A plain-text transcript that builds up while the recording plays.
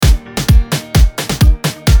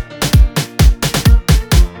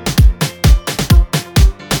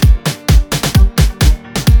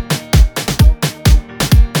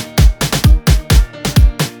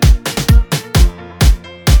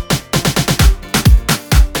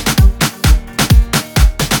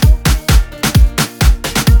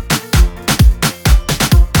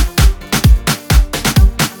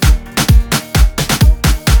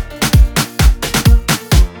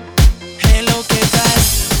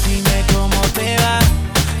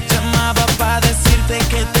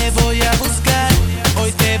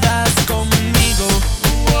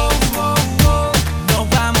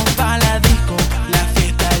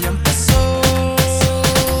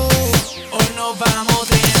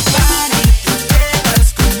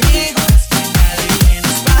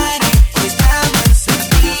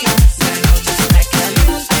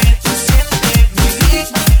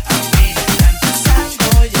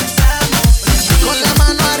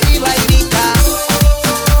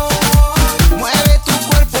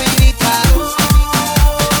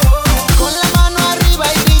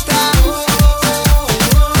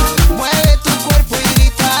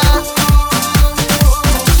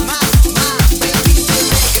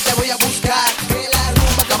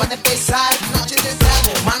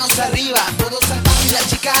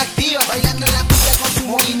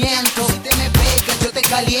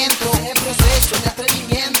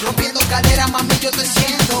mami, yo te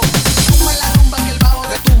siento. Tumba la rumba que el bajo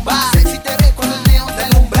retumba. Sexy te ve cuando el neón te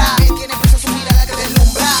alumbra. Me tiene presa su mirada que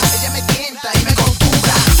deslumbra. Ella me tienta y me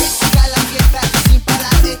acostumbra. Que siga la fiesta sin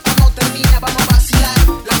parar. Esto no termina, vamos a vacilar.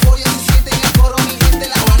 La joya se siente en el coro, mi gente,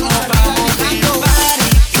 la mano arriba gritando.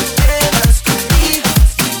 Que te vas conmigo,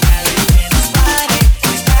 nadie menos pare.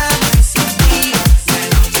 Estamos encendidos, la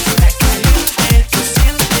noche está caliente. Tú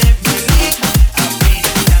sientes mi ritmo,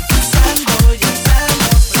 apenas está empezando, ya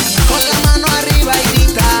estamos prendidos. Con la mano arriba y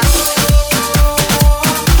grita.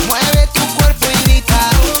 Mueve tu cuerpo y grita.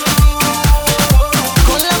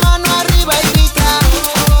 Con la mano arriba y grita.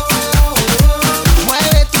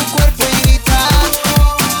 Mueve tu cuerpo y grita.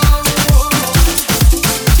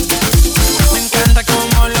 Me encanta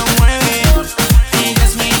cómo lo mueve. Ella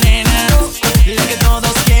es mi nena, la que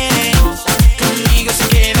todos quieren. Conmigo se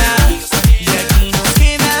queda y aquí nos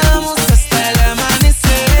quedamos hasta el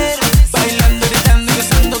amanecer. Bailando, gritando y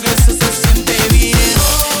gozando, que eso se siente bien.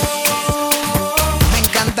 Me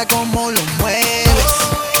encanta cómo lo mueves,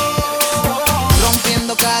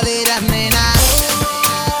 rompiendo caderas, nena.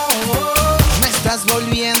 Me estás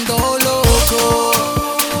volviendo loco.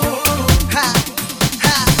 Ja,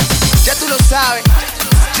 ja. Ya tú lo sabes.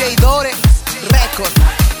 J. Record,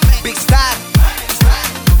 BigStar.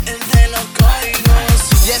 El de los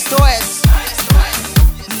códigos, Y esto es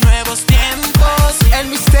nuevos tiempos. el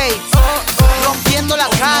mistake, rompiendo la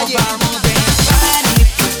calle. Vamos